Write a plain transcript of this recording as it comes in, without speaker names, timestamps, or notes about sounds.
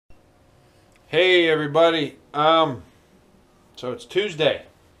Hey everybody, so it's Tuesday.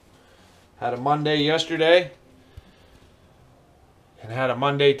 Had a Monday yesterday and had a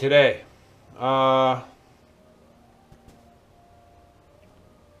Monday today. Truck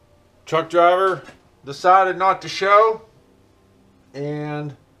driver decided not to show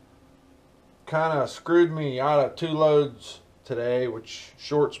and kind of screwed me out of 2 loads today, which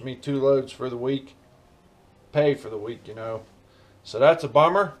shorts me 2 loads for the week, pay for the week, you know. So that's a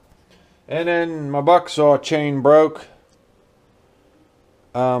bummer. And then my buck saw chain broke.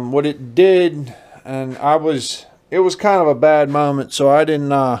 What it did, and it was kind of a bad moment, so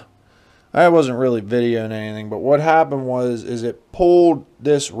I wasn't really videoing anything, but what happened is it pulled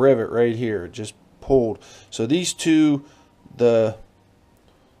this rivet right here. It just pulled. So these two,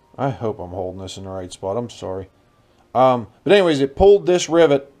 I hope I'm holding this in the right spot. I'm sorry. But anyways, it pulled this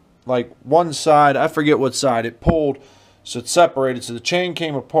rivet, like one side, I forget what side, it pulled, so it separated, so the chain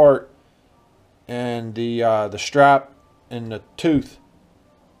came apart. And the strap and the tooth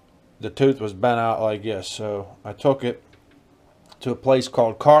was bent out like this. So I took it to a place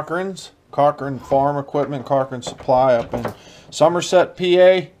called Cochrane Farm Equipment, Cochrane Supply up in Somerset, PA.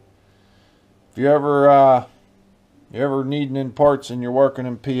 If you ever needing in parts and you're working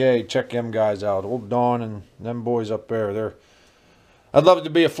in PA, check them guys out. Old Don and them boys up there. I'd love to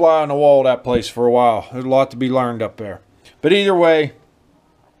be a fly on the wall of that place for a while. There's a lot to be learned up there. But either way,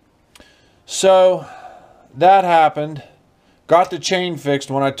 so that happened. Got the chain fixed.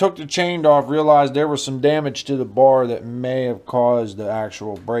 When I took the chain off, realized there was some damage to the bar that may have caused the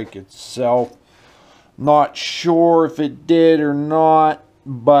actual break itself. Not sure if it did or not,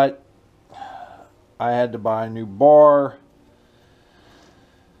 but I had to buy a new bar,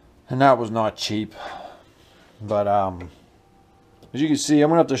 and that was not cheap. But as you can see, I'm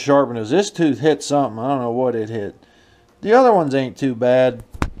gonna have to sharpen this. This tooth hit something. I don't know what it hit. The other ones ain't too bad.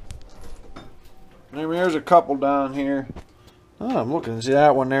 I mean, there's a couple down here. Oh, I'm looking. See,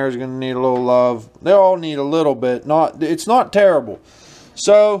 that one there is going to need a little love. They all need a little bit. It's not terrible.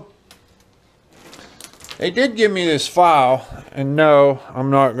 So, they did give me this file. And no, I'm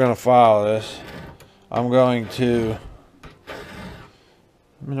not going to file this. I'm going to... I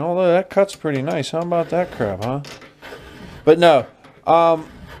mean, although that cut's pretty nice. How about that crap, huh? But no.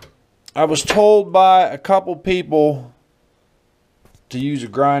 I was told by a couple people to use a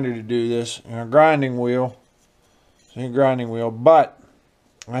grinder to do this, and a grinding wheel. But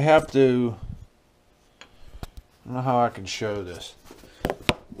I have to, I don't know how I can show this.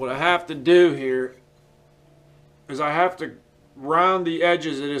 What I have to do here is I have to round the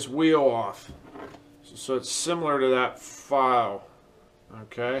edges of this wheel off, so it's similar to that file.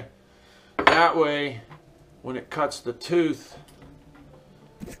 Okay, that way when it cuts the tooth,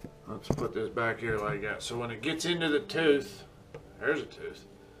 let's put this back here like that, so when it gets into the tooth, there's a tooth,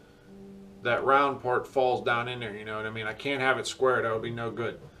 that round part falls down in there, you know what I mean? I can't have it square, that would be no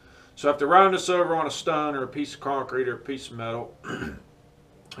good. So I have to round this over on a stone or a piece of concrete or a piece of metal and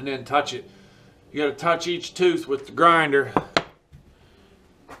then touch it. You got to touch each tooth with the grinder.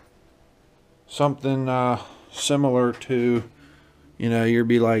 Something similar to, you know, you'll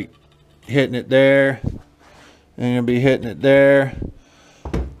be like hitting it there and you'll be hitting it there.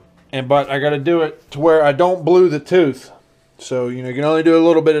 But I got to do it to where I don't blue the tooth. So, you know, you can only do a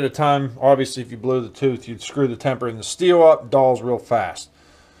little bit at a time. Obviously, if you blew the tooth, you'd screw the temper and the steel up, dulls real fast.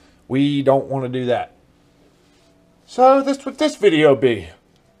 We don't want to do that. So, that's what this video be.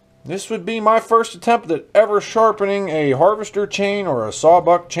 This would be my first attempt at ever sharpening a harvester chain or a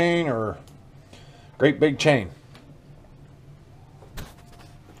sawbuck chain or great big chain.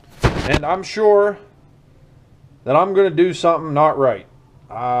 And I'm sure that I'm going to do something not right.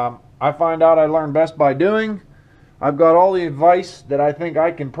 I find out I learn best by doing. I've got all the advice that I think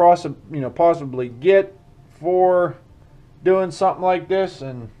I can possibly get for doing something like this,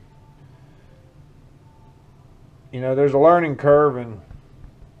 and you know, there's a learning curve, and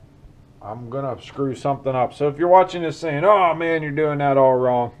I'm gonna screw something up. So if you're watching this saying, "Oh man, you're doing that all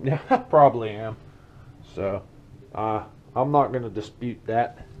wrong," yeah, I probably am. So I'm not gonna dispute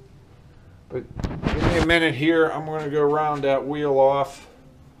that. But give me a minute here. I'm gonna go round that wheel off,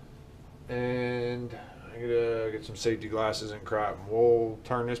 and I gotta get some safety glasses and crap. We'll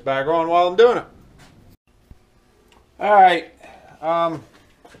turn this back on while I'm doing it. Alright. As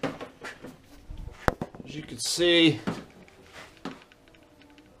you can see,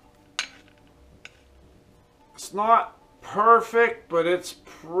 it's not perfect, but it's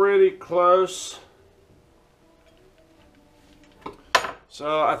pretty close.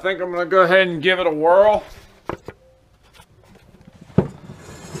 So I think I'm gonna go ahead and give it a whirl.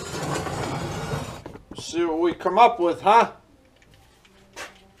 See what we come up with, huh?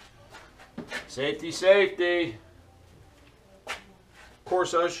 Safety, safety. Of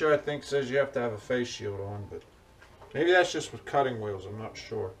course, OSHA, I think, says you have to have a face shield on, but maybe that's just with cutting wheels. I'm not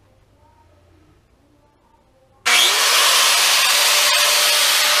sure.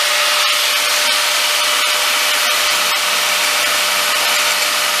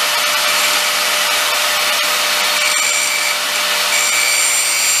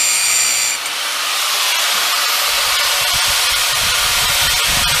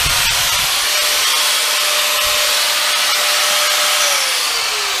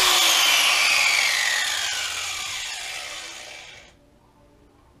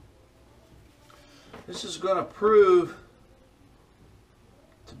 This is going to prove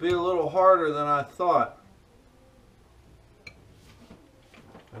to be a little harder than I thought.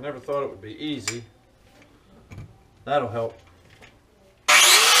 I never thought it would be easy. That'll help.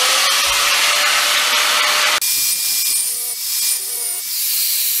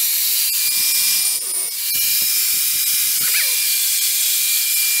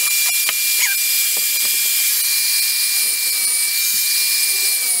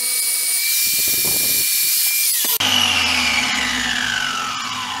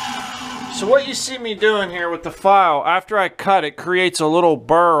 So what you see me doing here with the file, after I cut it, creates a little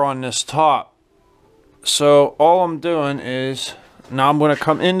burr on this top. So all I'm doing is, now I'm going to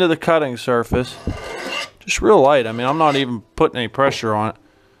come into the cutting surface, just real light. I mean, I'm not even putting any pressure on it.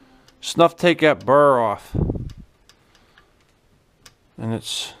 Just enough to take that burr off. And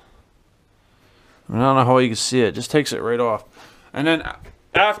it's, I don't know how you can see it, it just takes it right off. And then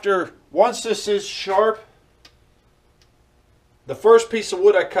once this is sharp, the first piece of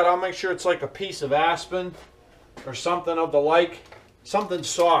wood I cut, I'll make sure it's like a piece of aspen or something of the like. Something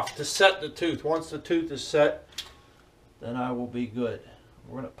soft to set the tooth. Once the tooth is set, then I will be good.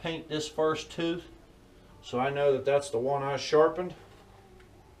 We're going to paint this first tooth so I know that that's the one I sharpened.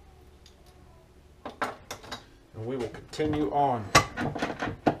 And we will continue on.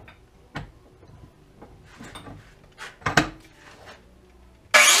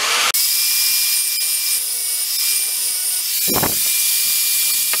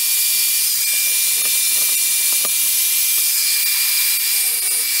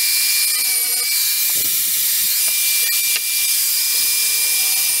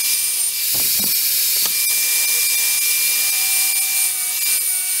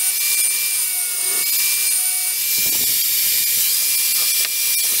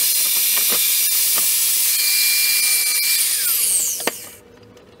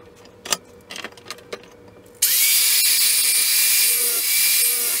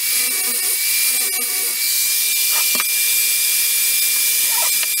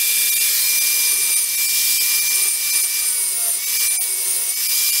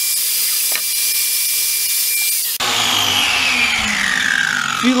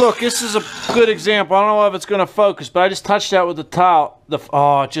 If you look, this is a good example. I don't know if it's going to focus, but I just touched that with the towel.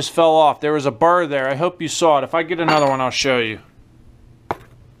 Oh, it just fell off. There was a burr there. I hope you saw it. If I get another one, I'll show you.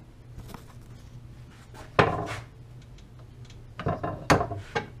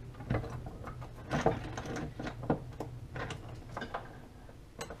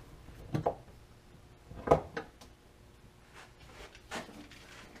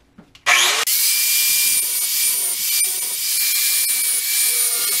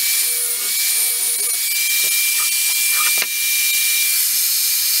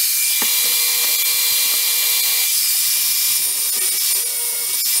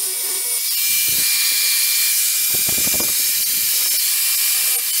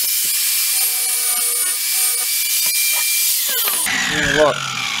 Look,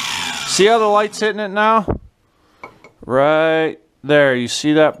 see how the light's hitting it now? Right there, you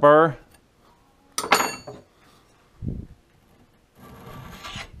see that burr?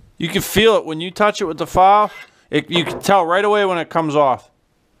 You can feel it when you touch it with the file. You can tell right away when it comes off.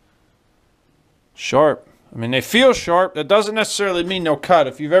 Sharp. I mean, they feel sharp. That doesn't necessarily mean they'll cut.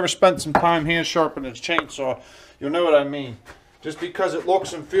 If you've ever spent some time hand sharpening a chainsaw, you'll know what I mean. Just because it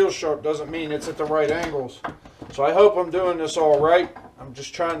looks and feels sharp doesn't mean it's at the right angles. So I hope I'm doing this all right. I'm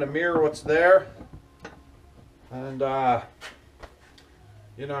just trying to mirror what's there. And,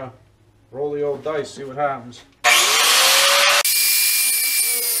 you know, roll the old dice, see what happens.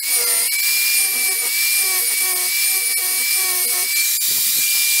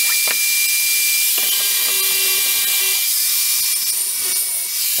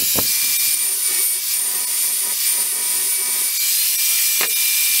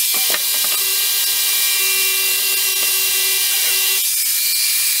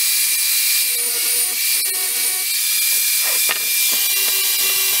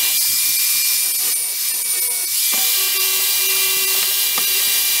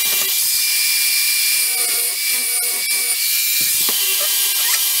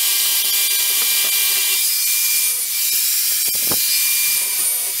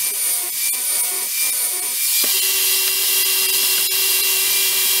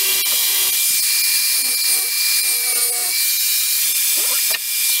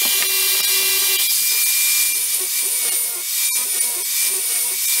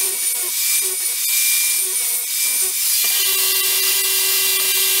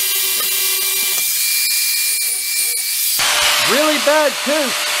 bad too.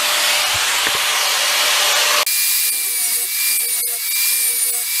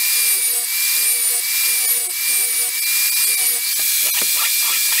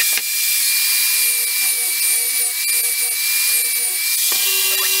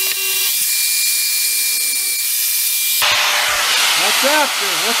 What's after?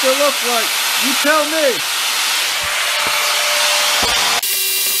 What's it look like? You tell me.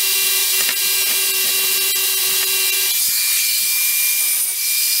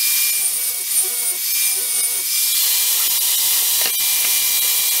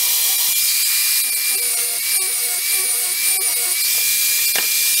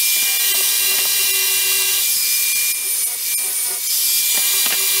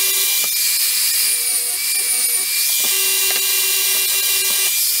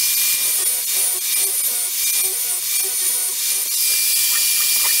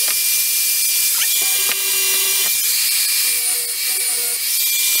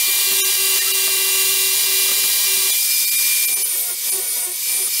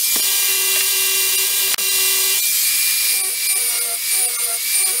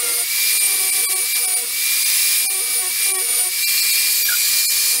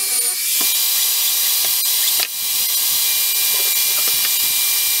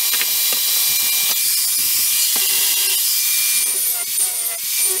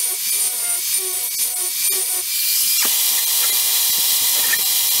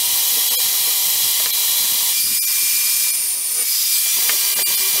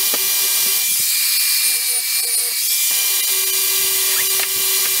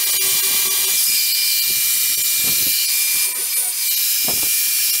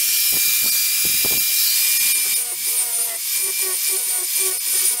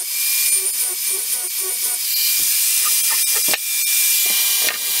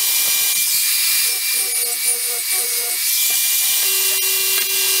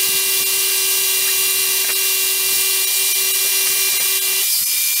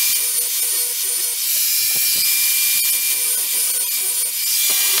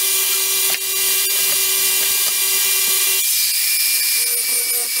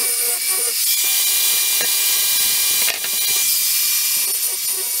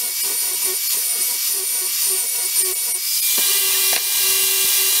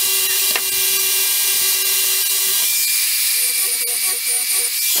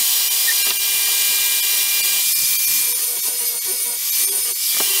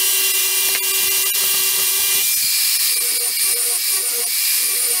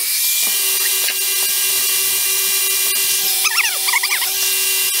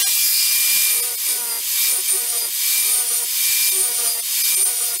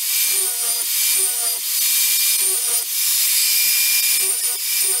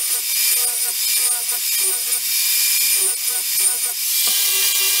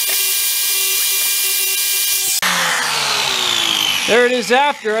 There it is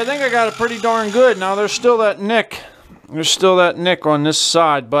after. I think I got it pretty darn good. Now there's still that nick. There's still that nick on this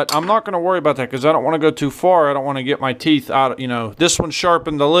side, but I'm not going to worry about that because I don't want to go too far. I don't want to get my teeth out. You know, this one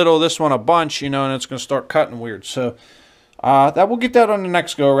sharpened a little, this one a bunch, you know, and it's going to start cutting weird. So that we'll get that on the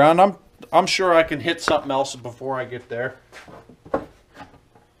next go around. I'm sure I can hit something else before I get there.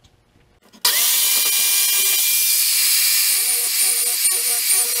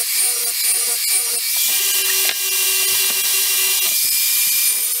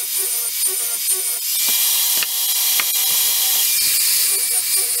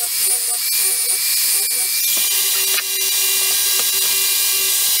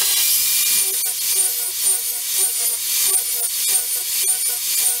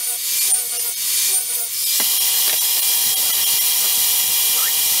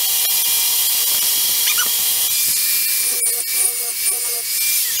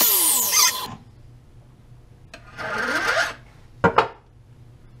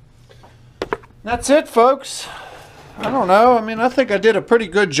 That's it, folks. I don't know. I mean, I think I did a pretty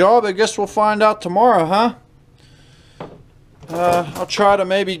good job. I guess we'll find out tomorrow, huh? I'll try to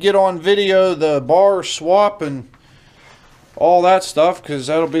maybe get on video the bar swap and all that stuff, because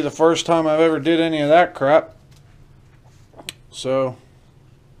that'll be the first time I've ever did any of that crap. So,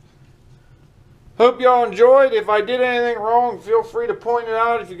 hope y'all enjoyed. If I did anything wrong, feel free to point it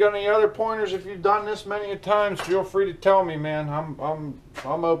out. If you got any other pointers, if you've done this many times, feel free to tell me, man.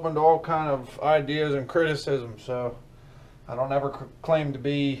 I'm open to all kind of ideas and criticism. So I don't ever claim to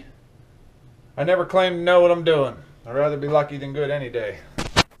be. I never claim to know what I'm doing. I'd rather be lucky than good any day.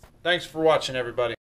 Thanks for watching, everybody.